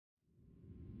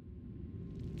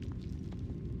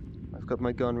got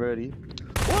my gun ready.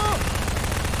 Whoa!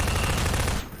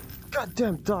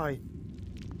 Goddamn, die!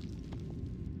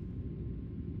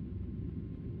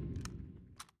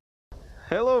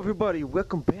 Hello everybody,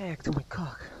 welcome back to my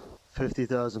cock.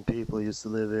 50,000 people used to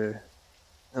live here.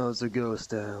 Now it's a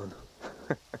ghost town.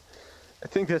 I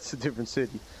think that's a different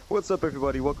city. What's up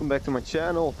everybody, welcome back to my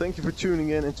channel. Thank you for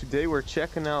tuning in, and today we're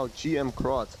checking out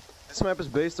Gmod. This map is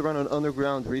based around an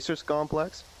underground research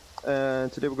complex.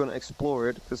 And today we're gonna explore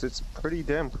it, because it's pretty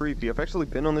damn creepy. I've actually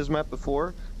been on this map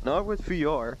before, not with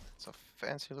VR. It's a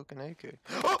fancy looking AK.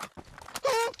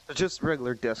 Just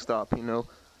regular desktop, you know.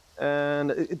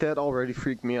 And that already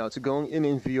freaked me out. So going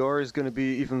in VR is gonna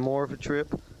be even more of a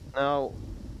trip. Now,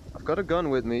 I've got a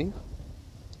gun with me,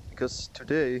 because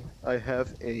today I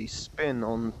have a spin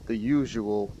on the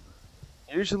usual.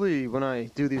 Usually when I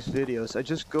do these videos, I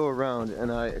just go around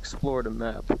and I explore the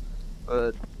map.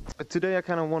 But today I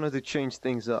kind of wanted to change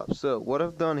things up. So what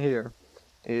I've done here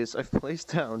is I've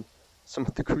placed down some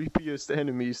of the creepiest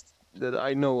enemies that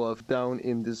I know of down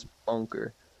in this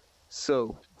bunker.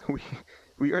 So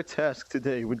we are tasked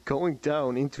today with going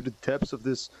down into the depths of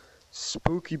this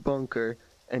spooky bunker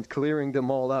and clearing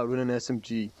them all out with an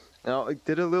SMG. Now, I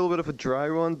did a little bit of a dry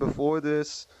run before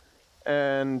this,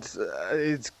 and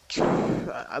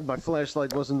my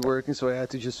flashlight wasn't working, so I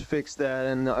had to just fix that,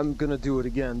 and I'm gonna do it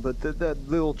again. But that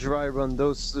little dry run,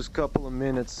 those couple of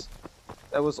minutes,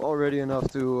 that was already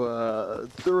enough to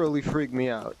thoroughly freak me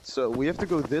out. So we have to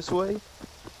go this way,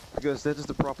 because that is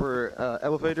the proper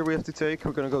elevator we have to take.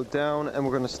 We're gonna go down and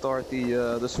we're gonna start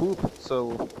the swoop.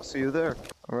 So I'll see you there.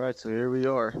 Alright, so here we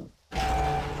are.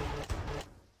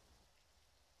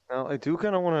 Now I do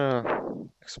kind of want to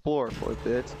explore for a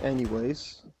bit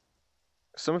anyways.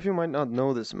 Some of you might not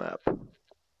know this map.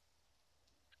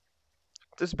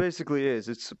 This basically is,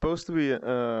 it's supposed to be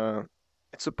a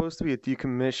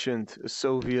decommissioned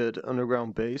Soviet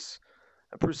underground base,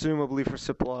 presumably for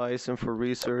supplies and for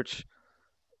research.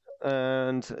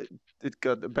 And it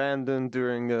got abandoned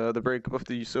during the breakup of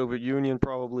the Soviet Union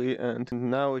probably, and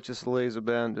now it just lays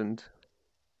abandoned.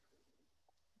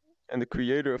 And the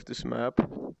creator of this map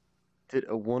did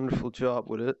a wonderful job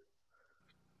with it,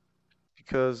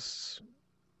 because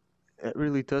it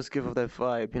really does give off that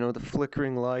vibe, you know, the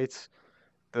flickering lights,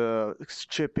 the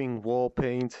chipping wall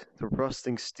paint, the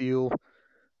rusting steel,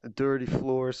 the dirty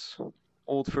floors,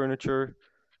 old furniture.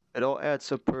 It all adds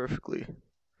up perfectly.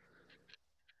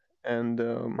 And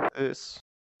this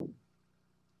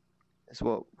is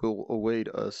what will await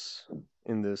us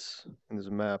in this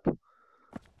map.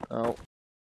 Now,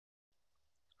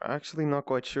 I'm actually not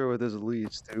quite sure where this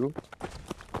leads to.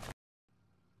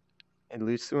 It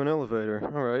leads to an elevator,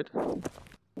 alright.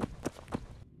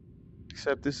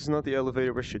 Except this is not the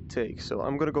elevator we should take, so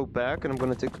I'm gonna go back and I'm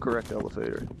gonna take the correct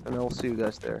elevator. And I'll see you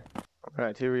guys there.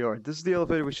 Alright, here we are. This is the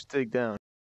elevator we should take down.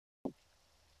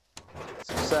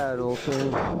 It's a sad old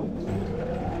thing.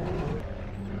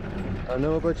 I don't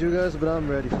know about you guys, but I'm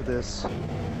ready for this.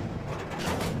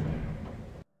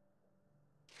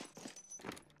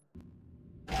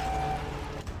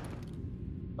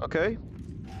 Okay.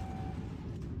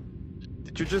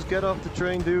 Did you just get off the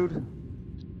train, dude?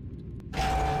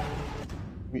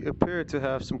 We appear to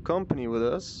have some company with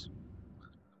us.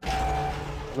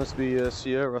 Must be a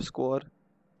Sierra squad.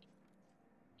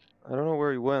 I don't know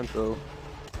where he went though.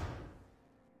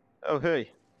 Oh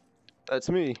hey, that's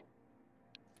me.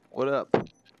 What up?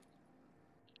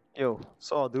 Yo,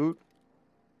 saw dude.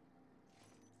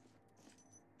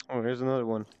 Oh, here's another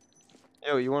one.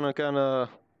 Yo, you wanna kinda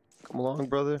come along,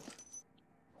 brother?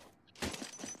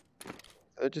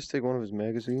 Did I just take one of his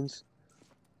magazines?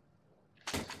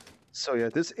 So yeah,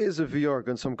 this is a VR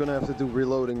gun, so I'm gonna have to do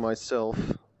reloading myself.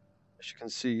 As you can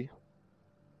see,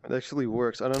 it actually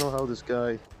works. I don't know how this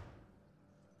guy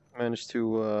managed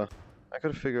to, I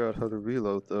gotta figure out how to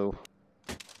reload though.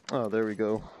 Oh, there we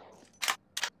go.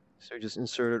 So you just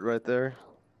insert it right there.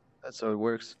 That's how it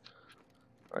works.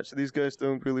 Alright, so these guys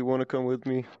don't really want to come with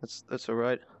me. That's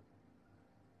alright.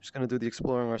 Just gonna do the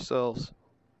exploring ourselves.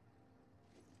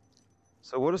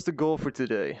 So what is the goal for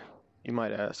today, you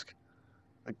might ask?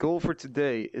 The goal for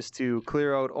today is to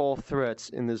clear out all threats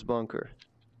in this bunker.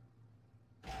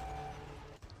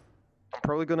 I'm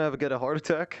probably gonna get a heart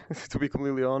attack, to be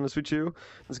completely honest with you.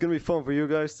 It's gonna be fun for you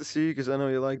guys to see, because I know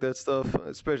you like that stuff,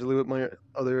 especially with my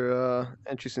other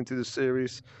entries into the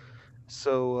series.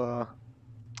 So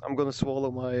I'm gonna swallow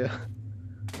my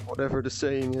whatever the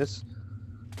saying is.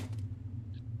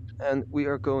 And we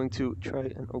are going to try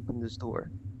and open this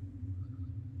door.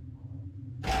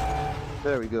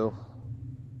 There we go.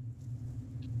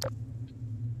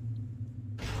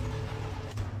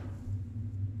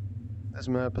 This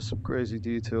map has some crazy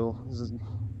detail. This is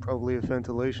probably a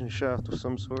ventilation shaft of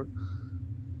some sort.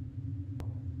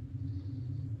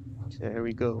 There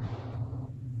we go.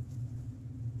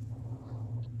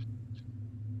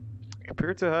 We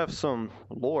appear to have some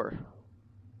lore.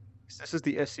 This is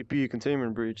the SCP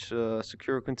containment breach,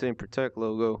 secure, contain, protect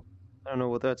logo. I don't know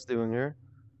what that's doing here,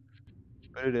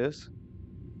 but it is.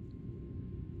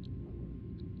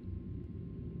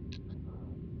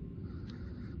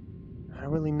 I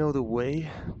don't really know the way,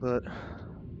 but I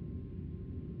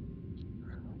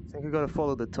think I gotta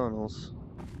follow the tunnels.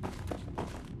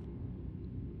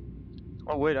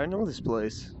 Oh wait, I know this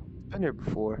place. I've been here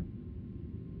before.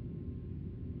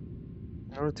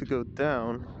 In order to go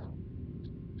down,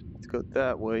 I have to go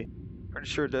that way. Pretty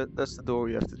sure that's the door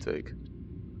we have to take.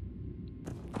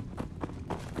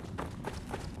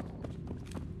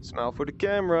 Smile for the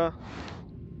camera.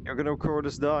 You're gonna record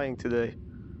us dying today.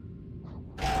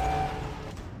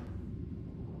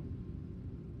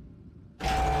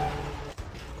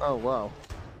 Oh wow.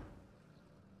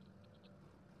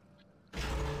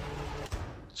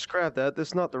 Scrap that,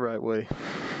 that's not the right way.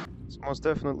 It's most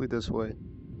definitely this way.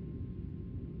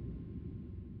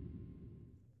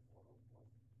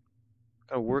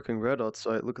 Got a working red dot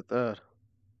sight, look at that.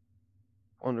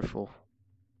 Wonderful.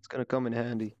 It's gonna come in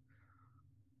handy.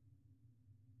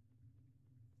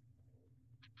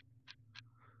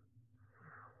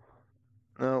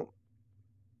 Now,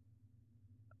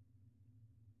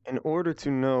 in order to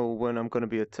know when I'm gonna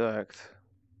be attacked,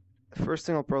 the first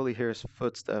thing I'll probably hear is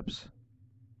footsteps.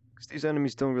 Because these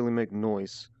enemies don't really make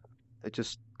noise. They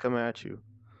just come at you.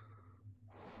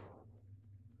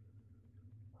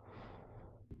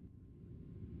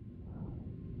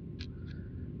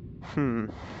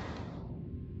 Some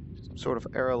sort of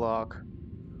airlock.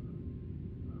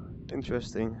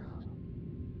 Interesting.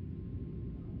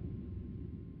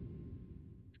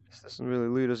 This doesn't really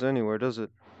lead us anywhere, does it?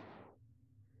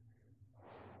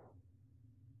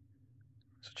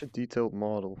 Such a detailed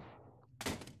model.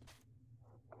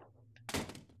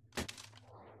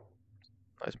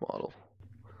 Nice model.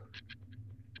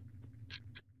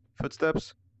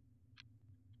 Footsteps?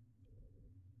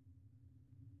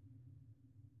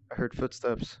 I heard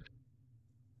footsteps.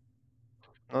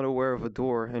 Not aware of a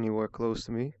door anywhere close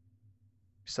to me,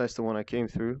 besides the one I came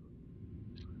through.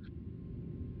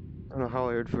 I don't know how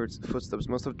I heard footsteps.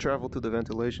 Must have traveled to the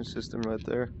ventilation system right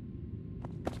there.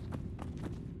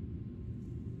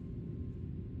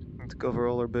 Need to cover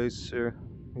all our bases here.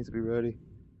 Need to be ready.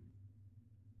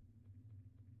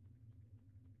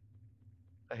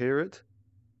 I hear it.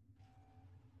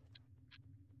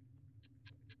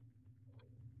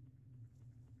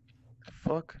 The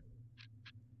fuck?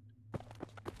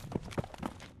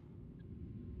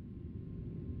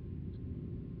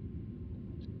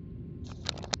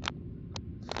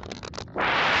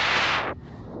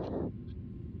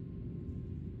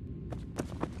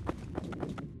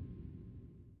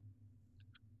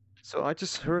 So I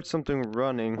just heard something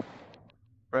running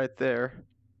right there.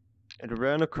 It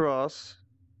ran across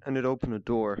and it opened a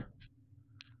door.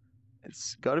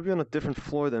 It's gotta be on a different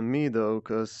floor than me though,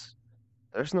 cause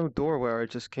there's no door where I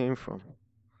just came from.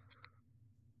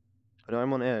 But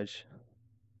I'm on edge.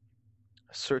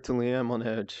 I certainly am on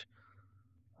edge.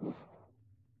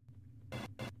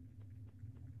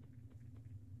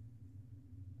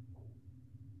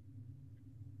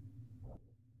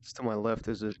 It's to my left,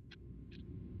 is it?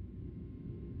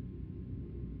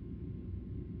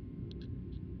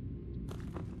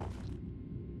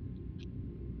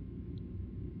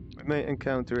 We may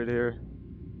encounter it here.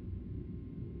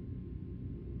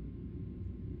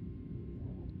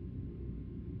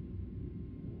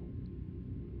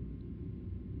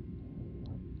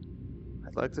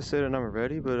 I'd like to say that I'm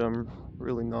ready, but I'm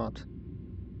really not.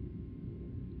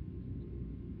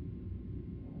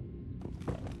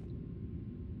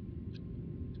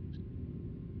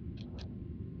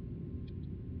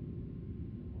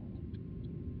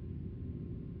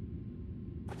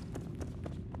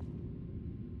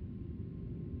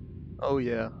 Oh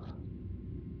yeah.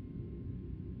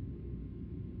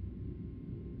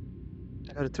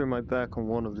 I gotta turn my back on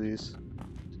one of these.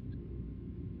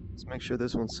 Let's make sure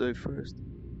this one's safe first.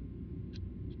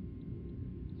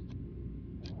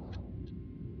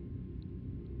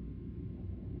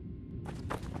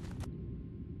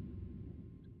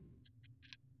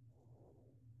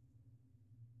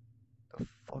 The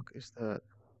fuck is that?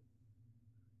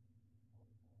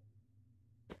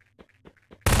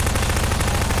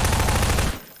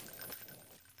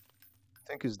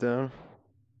 I think he's down.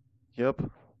 Yep.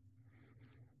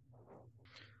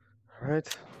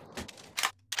 Alright.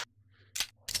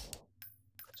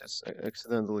 Just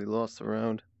accidentally lost a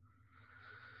round.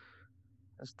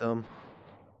 That's dumb.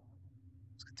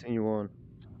 Let's continue on.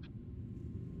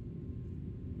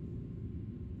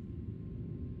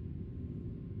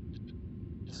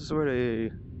 This is where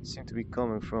they seem to be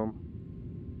coming from.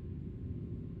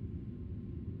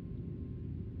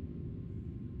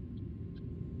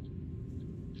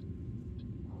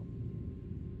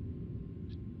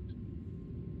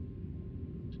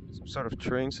 Some sort of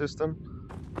train system.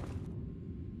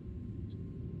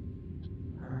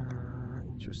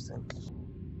 Interesting.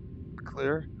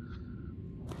 Clear.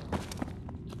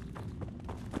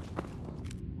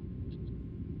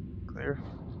 Clear.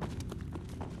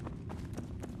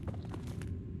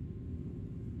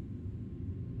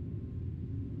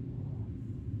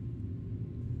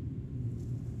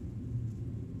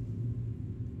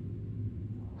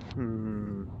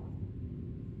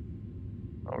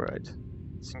 Alright.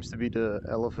 Seems to be the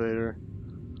elevator.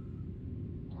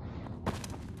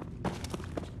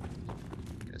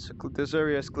 Okay, so this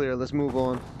area is clear. Let's move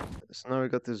on. So now we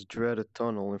got this dreaded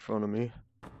tunnel in front of me.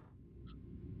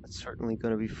 That's certainly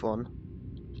gonna be fun.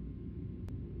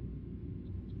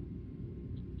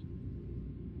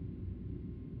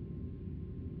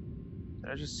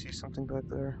 Did I just see something back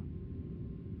there?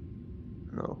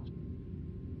 No.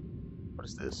 What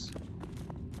is this?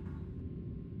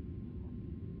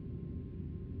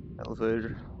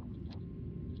 Elevator.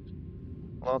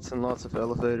 Lots and lots of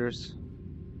elevators.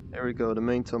 There we go, the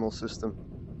main tunnel system.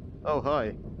 Oh,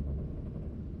 hi.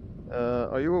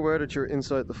 Are you aware that you're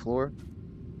inside the floor?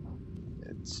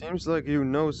 It seems like you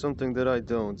know something that I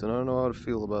don't, and I don't know how to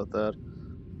feel about that.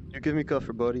 You give me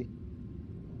cover, buddy.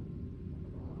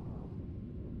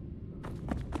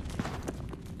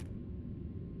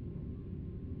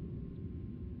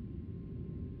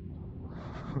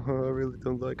 I really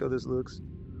don't like how this looks.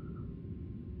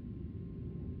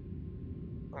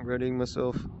 I'm readying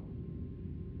myself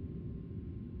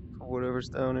for whatever's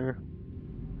down here.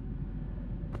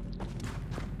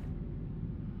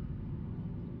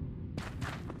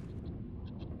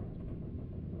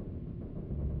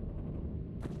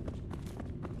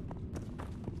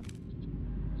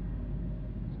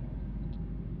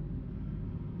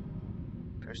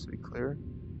 Appears to be clear.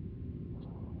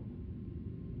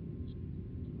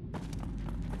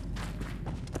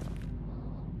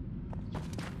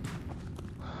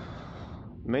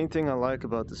 The main thing I like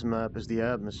about this map is the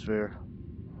atmosphere.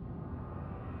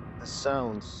 The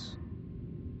sounds,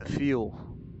 the feel,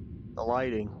 the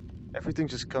lighting. Everything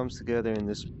just comes together in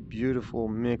this beautiful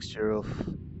mixture of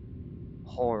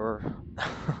horror.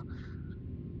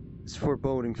 This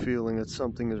foreboding feeling that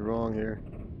something is wrong here,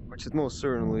 which it most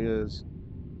certainly is.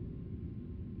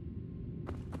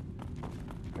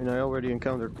 I mean, I already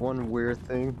encountered one weird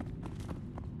thing.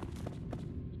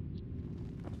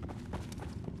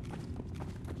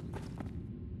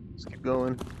 Let's keep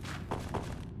going.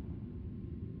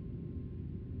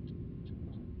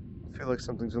 I feel like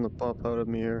something's gonna pop out of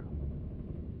me here.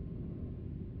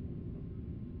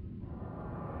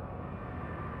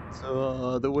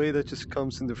 So, the way that just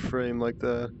comes into frame like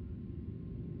that.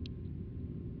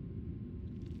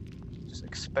 Just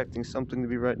expecting something to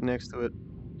be right next to it.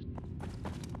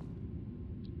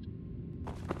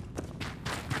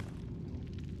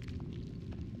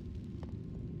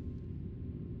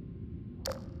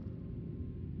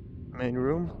 Main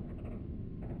room.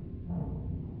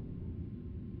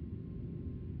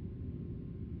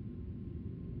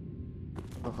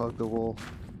 I'll hug the wall.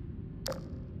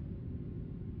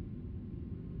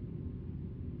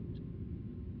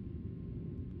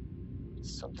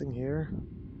 Something here.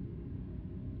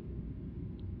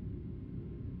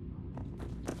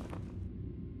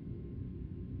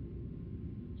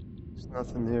 There's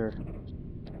nothing here.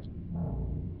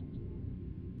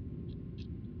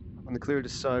 I'm gonna clear the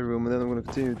side room and then I'm gonna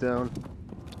continue down.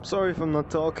 Sorry if I'm not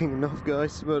talking enough,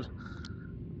 guys, but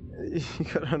you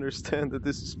gotta understand that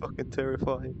this is fucking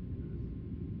terrifying.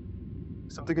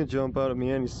 Something can jump out at me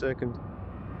any second.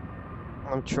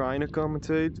 I'm trying to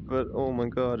commentate, but oh my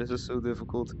god, this is so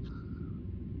difficult.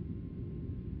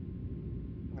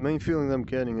 The main feeling that I'm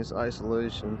getting is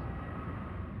isolation.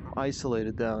 I'm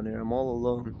isolated down here, I'm all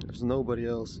alone, there's nobody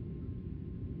else.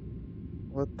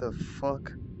 What the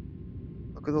fuck?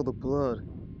 Look at all the blood.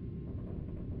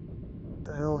 What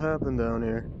the hell happened down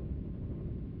here?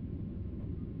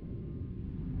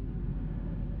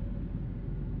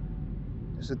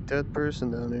 There's a dead person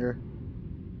down here.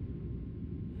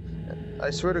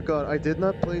 I swear to God, I did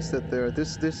not place that there.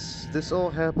 This all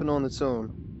happened on its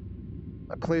own.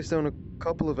 I placed down a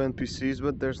couple of NPCs,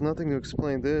 but there's nothing to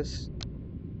explain this.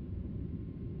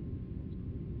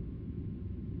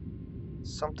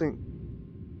 Something...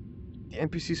 The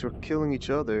NPCs were killing each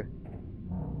other.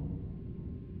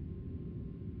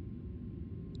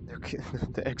 fucking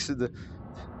the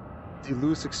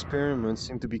loose experiments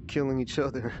seem to be killing each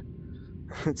other.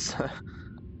 It's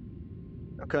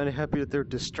I'm kind of happy that they're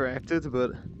distracted,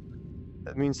 but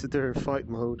that means that they're in fight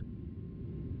mode.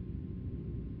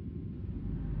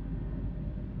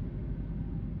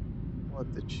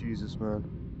 What the Jesus, man.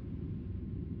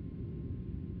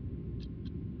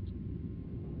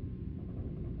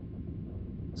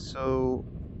 So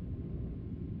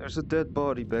there's a dead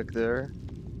body back there.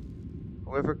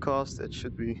 Whoever caused it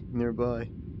should be nearby.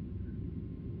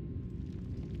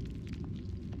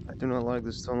 I do not like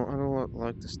this tunnel. I don't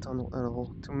like this tunnel at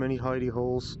all. Too many hidey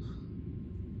holes.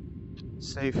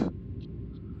 Safe.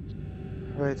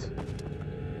 Right.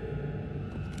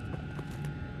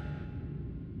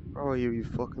 Where are you, you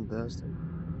fucking bastard?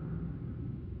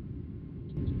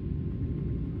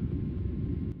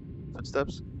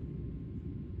 Footsteps?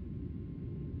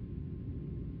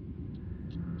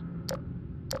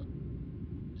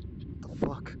 What the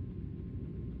fuck?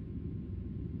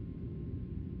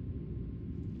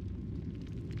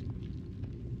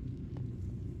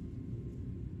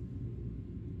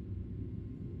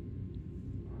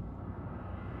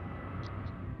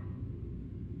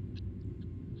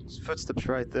 There's footsteps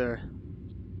right there.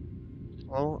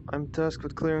 Well, I'm tasked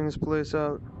with clearing this place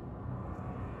out.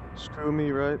 Screw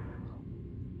me, right?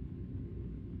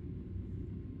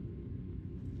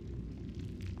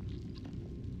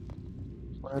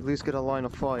 I'll at least get a line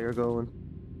of fire going.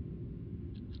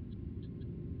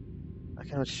 I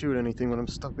cannot shoot anything when I'm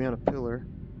stuck behind a pillar.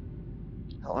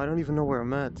 Hell, I don't even know where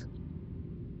I'm at.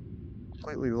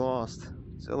 Completely lost.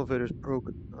 This elevator's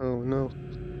broken. Oh no.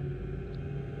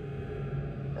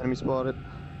 Enemy spotted.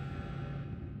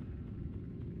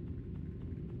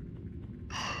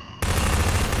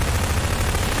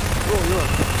 Oh, you're up.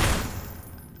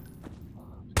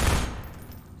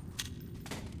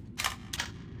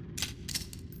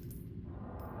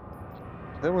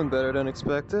 That went better than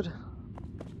expected.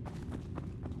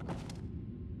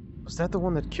 Was that the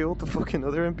one that killed the fucking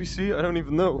other NPC? I don't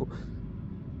even know.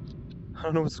 I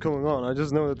don't know what's going on. I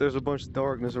just know that there's a bunch of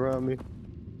darkness around me.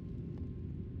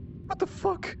 What the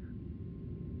fuck?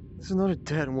 There's another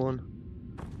dead one.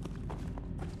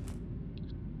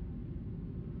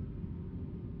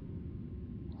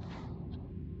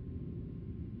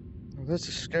 That's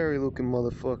a scary looking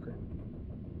motherfucker.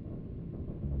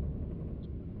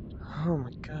 Oh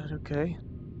my god, okay.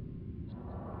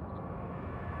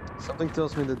 Something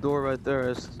tells me the door right there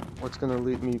is what's gonna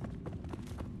lead me,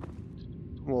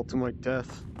 well, to my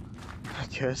death, I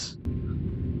guess.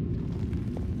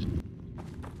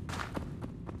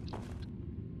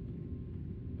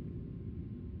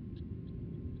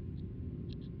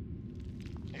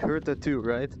 You heard that too,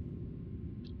 right?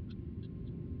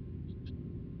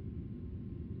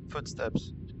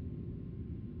 Footsteps.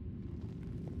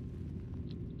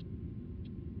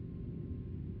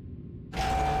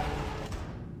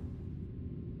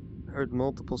 Heard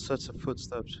multiple sets of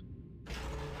footsteps.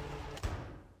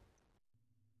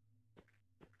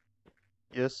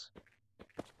 Yes?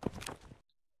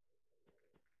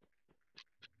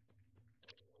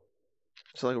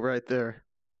 It's like right there.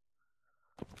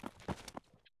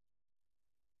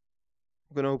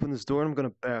 I'm gonna open this door and I'm gonna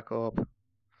back up.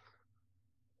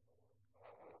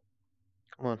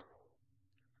 Come on.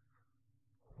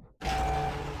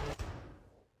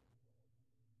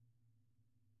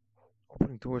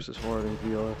 Opening doors is hard in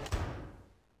VR.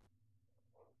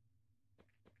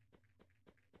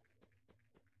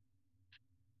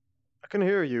 I can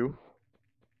hear you.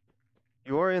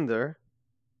 You are in there.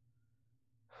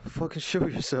 Fucking show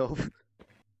yourself.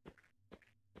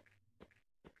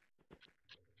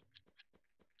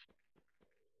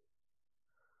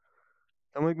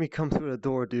 Don't make me come through the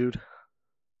door, dude.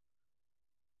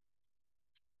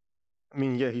 I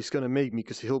mean, yeah, he's gonna make me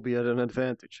because he'll be at an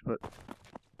advantage, but...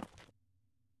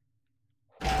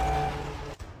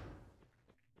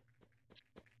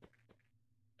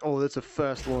 Oh, that's a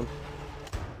fast one.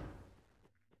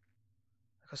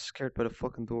 I got scared by the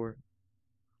fucking door.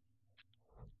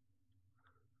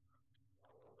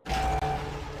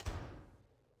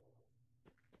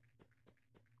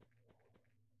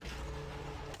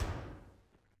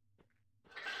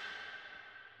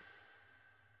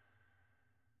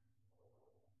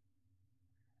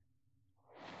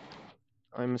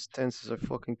 I'm as tense as I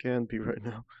fucking can be right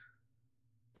now.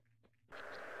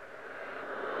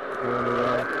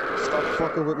 Stop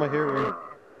fucking with my hearing.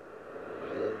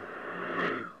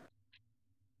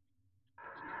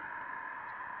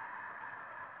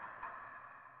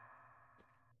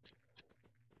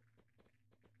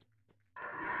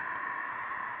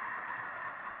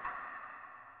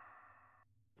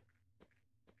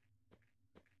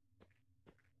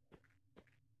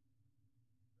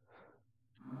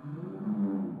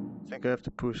 think I have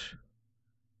to push.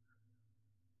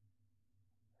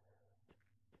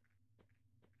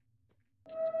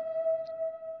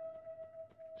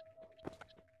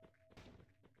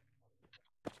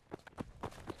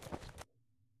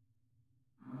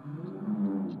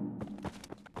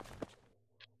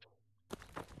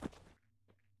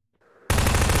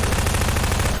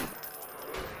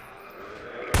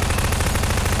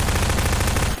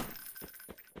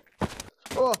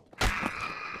 Oh!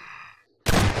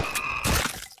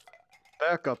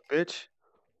 Back up, bitch.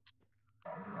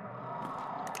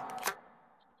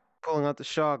 Pulling out the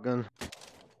shotgun.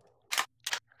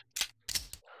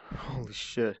 Holy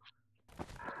shit.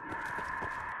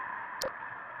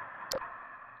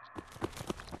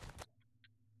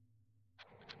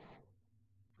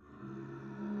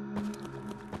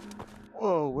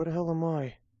 Whoa, where the hell am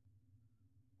I?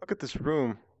 Look at this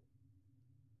room.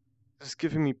 This is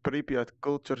giving me Pripyat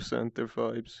Culture Center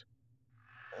vibes.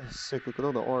 That's sick, look at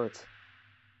all the art.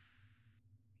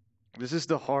 This is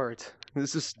the heart.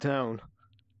 This is down.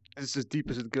 This is as deep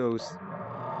as it goes. So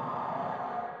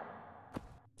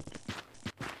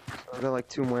I got like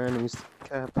 2 more enemies to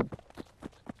cap.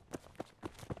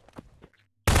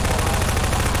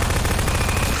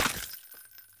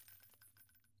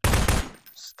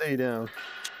 Stay down.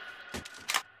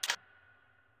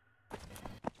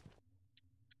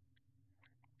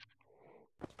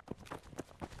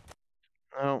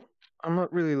 Now, I'm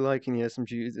not really liking the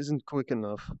SMG. It isn't quick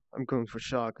enough. I'm going for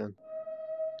shotgun.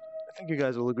 I think you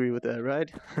guys will agree with that, right?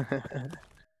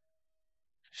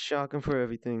 Shotgun for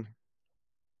everything.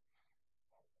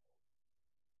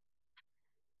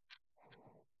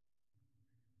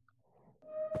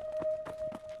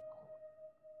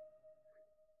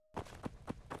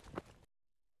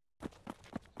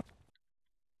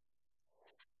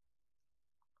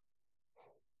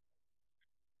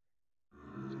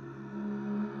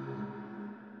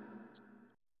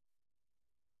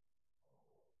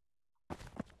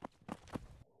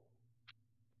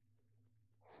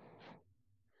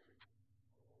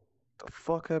 The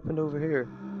fuck happened over here?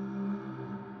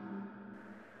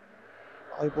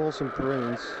 Eyeballs and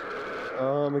brains.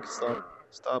 Make it stop.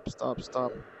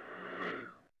 Stop.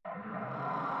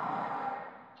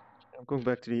 I'm going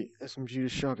back to the SMG. The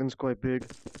shotgun's quite big.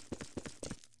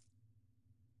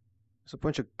 There's a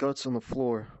bunch of guts on the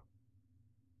floor.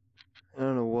 I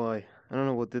don't know why. I don't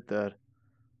know what did that.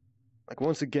 Like,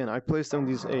 once again, I placed down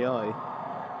these AI.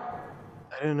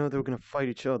 I didn't know they were gonna fight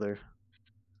each other.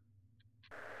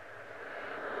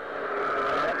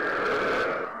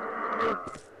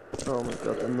 Oh my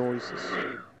god, the noises.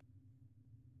 I'm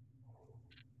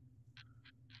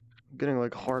getting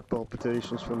like heart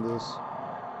palpitations from this.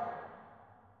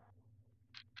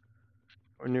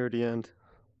 We're near the end.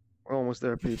 We're almost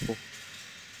there, people.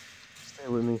 Stay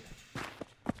with me.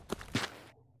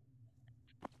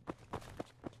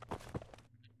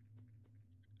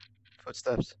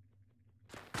 Footsteps.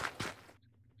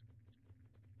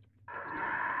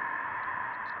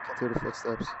 Can't hear the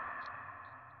footsteps.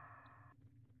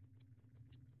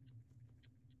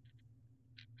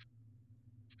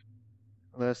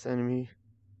 Last enemy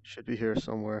should be here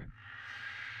somewhere.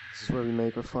 This is where we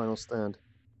make our final stand.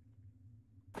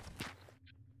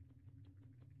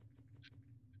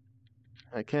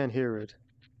 I can't hear it.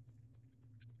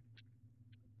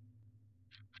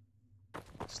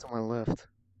 It's to my left.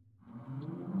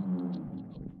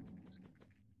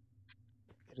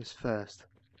 It is fast.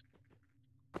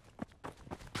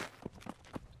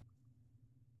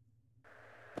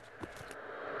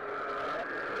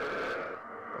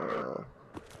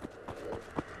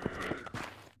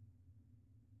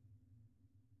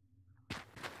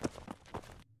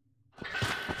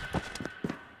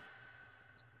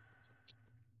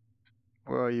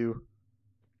 Where are you?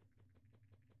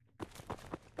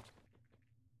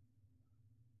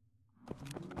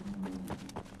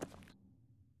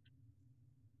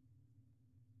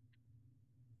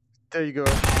 There you go.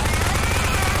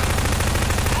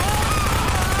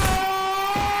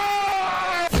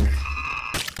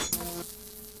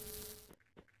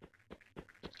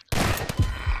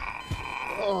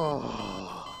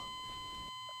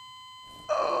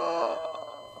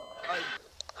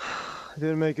 I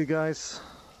didn't make it, guys.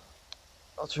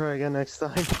 I'll try again next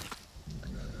time.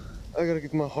 I gotta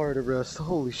get my heart a rest.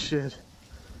 Holy shit.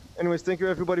 Anyways, thank you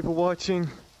everybody for watching.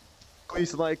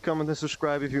 Please like, comment, and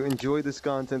subscribe if you enjoyed this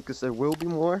content, because there will be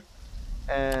more.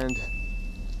 And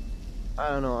I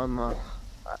don't know,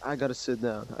 I gotta sit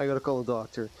down. I gotta call a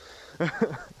doctor.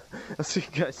 I'll see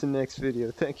you guys in the next video.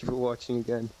 Thank you for watching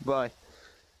again. Bye.